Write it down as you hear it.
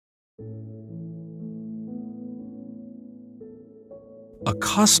A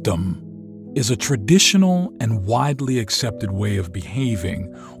custom is a traditional and widely accepted way of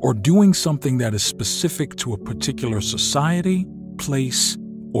behaving or doing something that is specific to a particular society, place,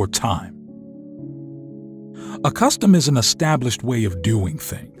 or time. A custom is an established way of doing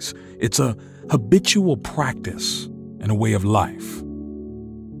things. It's a habitual practice and a way of life.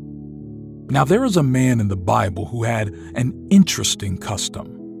 Now, there is a man in the Bible who had an interesting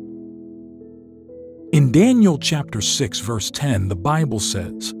custom. In Daniel chapter 6, verse 10, the Bible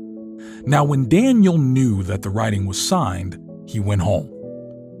says, "Now when Daniel knew that the writing was signed, he went home.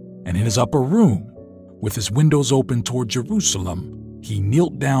 And in his upper room, with his windows open toward Jerusalem, he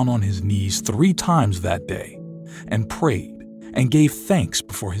knelt down on his knees 3 times that day and prayed and gave thanks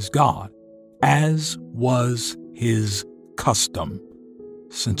before his God, as was his custom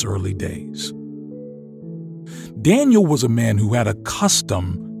since early days." Daniel was a man who had a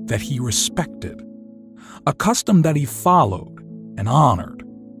custom that he respected, a custom that he followed and honored.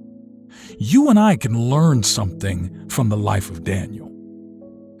 You and I can learn something from the life of Daniel.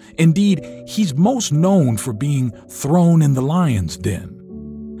 Indeed, he's most known for being thrown in the lion's den.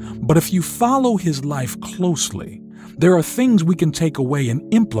 But if you follow his life closely, there are things we can take away and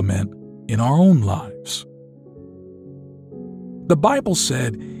implement in our own lives. The Bible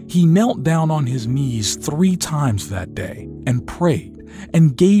said he knelt down on his knees 3 times that day and prayed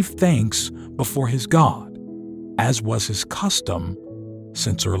and gave thanks before his God, as was his custom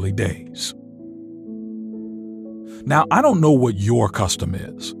since early days. Now, I don't know what your custom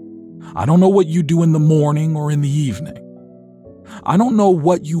is. I don't know what you do in the morning or in the evening. I don't know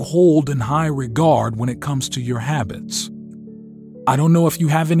what you hold in high regard when it comes to your habits. I don't know if you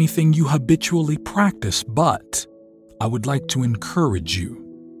have anything you habitually practice, but I would like to encourage you.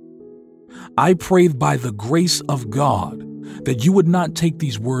 I pray by the grace of God that you would not take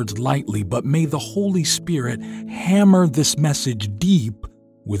these words lightly, but may the Holy Spirit hammer this message deep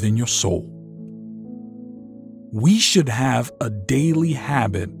within your soul. We should have a daily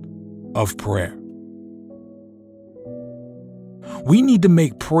habit of prayer. We need to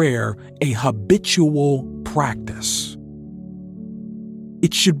make prayer a habitual practice.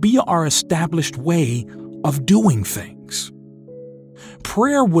 It should be our established way of doing things.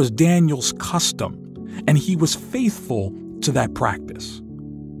 Prayer was Daniel's custom, and he was faithful to that practice.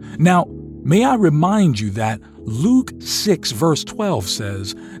 Now, may I remind you that Luke 6 verse 12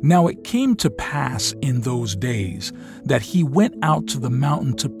 says, "Now it came to pass in those days that he went out to the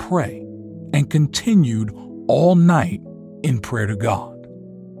mountain to pray and continued all night in prayer to God."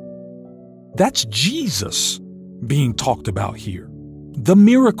 That's Jesus being talked about here, the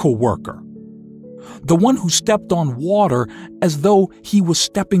miracle worker, the one who stepped on water as though he was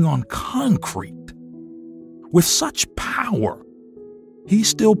stepping on concrete. With such power, he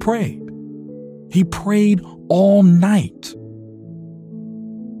still prayed. He prayed all night.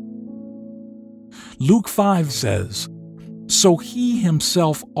 Luke 5 says, "So he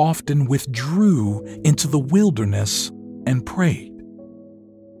himself often withdrew into the wilderness and prayed."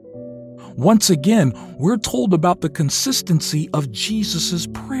 Once again, we're told about the consistency of Jesus'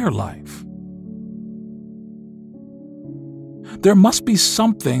 prayer life. There must be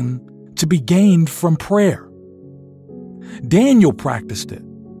something to be gained from prayer. Daniel practiced it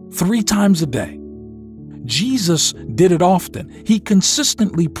 3 times a day. Jesus did it often. He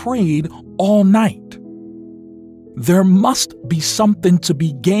consistently prayed all night. There must be something to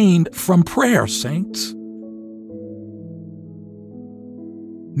be gained from prayer, saints.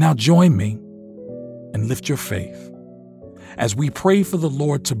 Now join me and lift your faith as we pray for the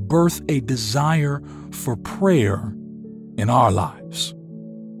Lord to birth a desire for prayer in our lives.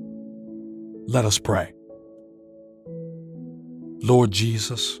 Let us pray. Lord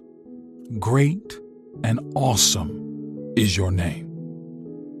Jesus, great and awesome is your name.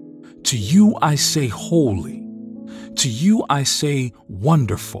 To you I say holy. To you I say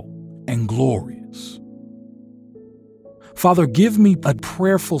wonderful and glorious. Father, give me a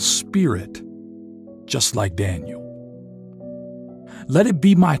prayerful spirit, just like Daniel. Let it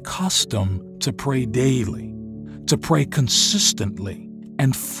be my custom to pray daily, to pray consistently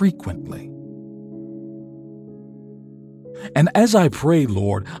and frequently. And as I pray,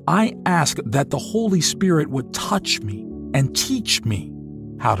 Lord, I ask that the Holy Spirit would touch me and teach me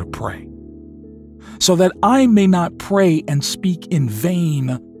how to pray, so that I may not pray and speak in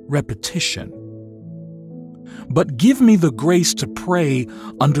vain repetition, but give me the grace to pray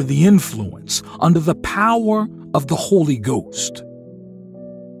under the influence, under the power of the Holy Ghost.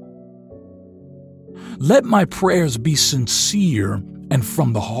 Let my prayers be sincere and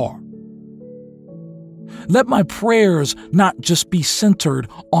from the heart. Let my prayers not just be centered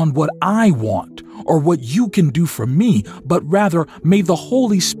on what I want or what you can do for me, but rather may the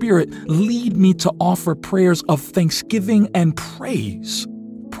Holy Spirit lead me to offer prayers of thanksgiving and praise,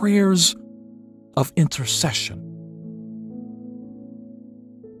 prayers of intercession.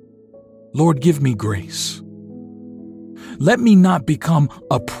 Lord, give me grace. Let me not become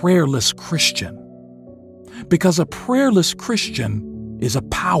a prayerless Christian, because a prayerless Christian is a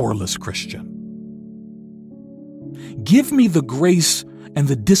powerless Christian. Give me the grace and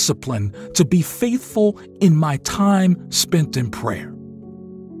the discipline to be faithful in my time spent in prayer.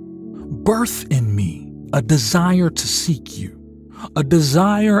 Birth in me a desire to seek you, a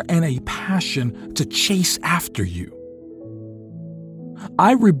desire and a passion to chase after you.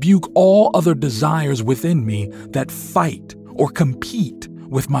 I rebuke all other desires within me that fight or compete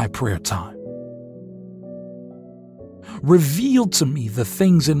with my prayer time. Reveal to me the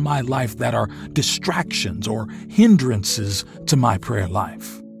things in my life that are distractions or hindrances to my prayer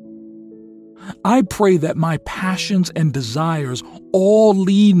life. I pray that my passions and desires all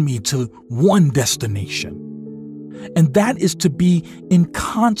lead me to one destination, and that is to be in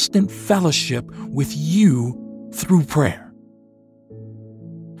constant fellowship with you through prayer.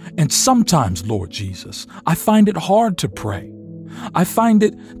 And sometimes, Lord Jesus, I find it hard to pray. I find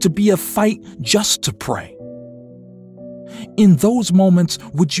it to be a fight just to pray. In those moments,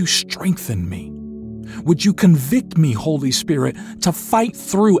 would you strengthen me? Would you convict me, Holy Spirit, to fight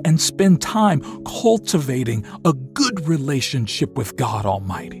through and spend time cultivating a good relationship with God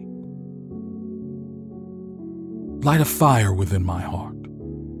Almighty? Light a fire within my heart.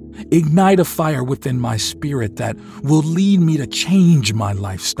 Ignite a fire within my spirit that will lead me to change my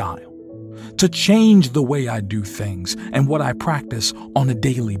lifestyle, to change the way I do things and what I practice on a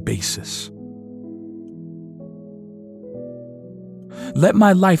daily basis. Let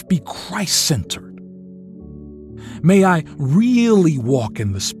my life be Christ-centered. May I really walk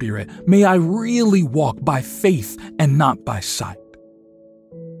in the Spirit. May I really walk by faith and not by sight.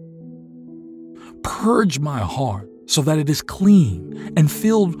 Purge my heart so that it is clean and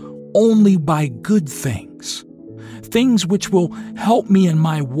filled only by good things, things which will help me in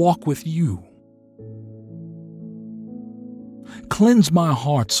my walk with you. Cleanse my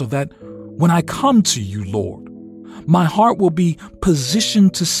heart so that when I come to you, Lord, my heart will be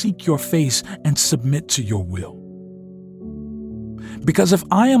positioned to seek your face and submit to your will. Because if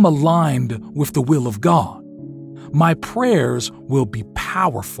I am aligned with the will of God, my prayers will be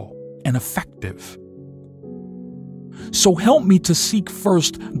powerful and effective. So help me to seek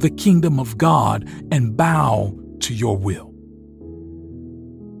first the kingdom of God and bow to your will.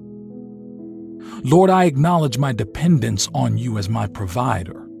 Lord, I acknowledge my dependence on you as my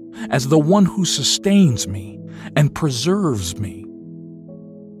provider, as the one who sustains me and preserves me.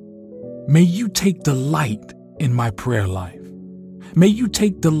 May you take delight in my prayer life. May you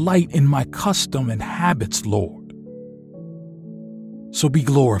take delight in my custom and habits, Lord. So be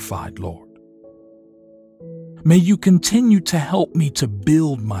glorified, Lord. May you continue to help me to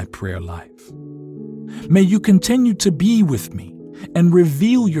build my prayer life. May you continue to be with me and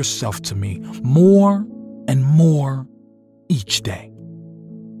reveal yourself to me more and more each day.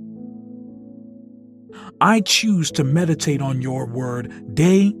 I choose to meditate on your word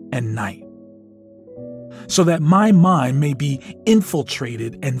day and night, so that my mind may be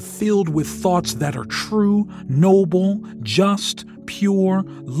infiltrated and filled with thoughts that are true, noble, just, pure,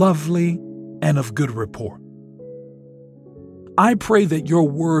 lovely, and of good report. I pray that your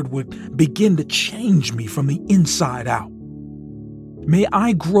word would begin to change me from the inside out. May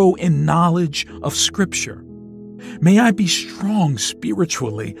I grow in knowledge of Scripture. May I be strong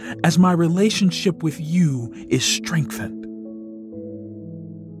spiritually as my relationship with you is strengthened.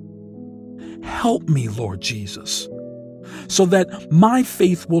 Help me, Lord Jesus, so that my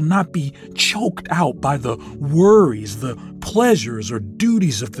faith will not be choked out by the worries, the pleasures, or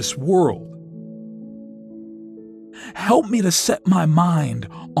duties of this world. Help me to set my mind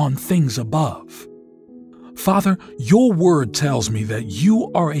on things above. Father, your word tells me that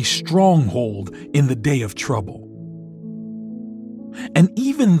you are a stronghold in the day of trouble. And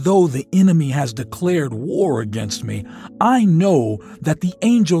even though the enemy has declared war against me, I know that the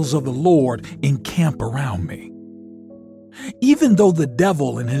angels of the Lord encamp around me. Even though the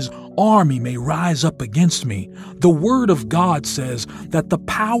devil and his army may rise up against me, the word of God says that the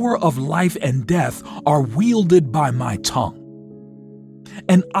power of life and death are wielded by my tongue.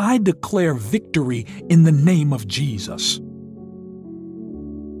 And I declare victory in the name of Jesus.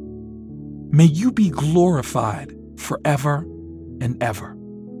 May you be glorified forever and ever.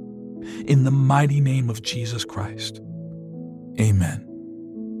 In the mighty name of Jesus Christ. Amen.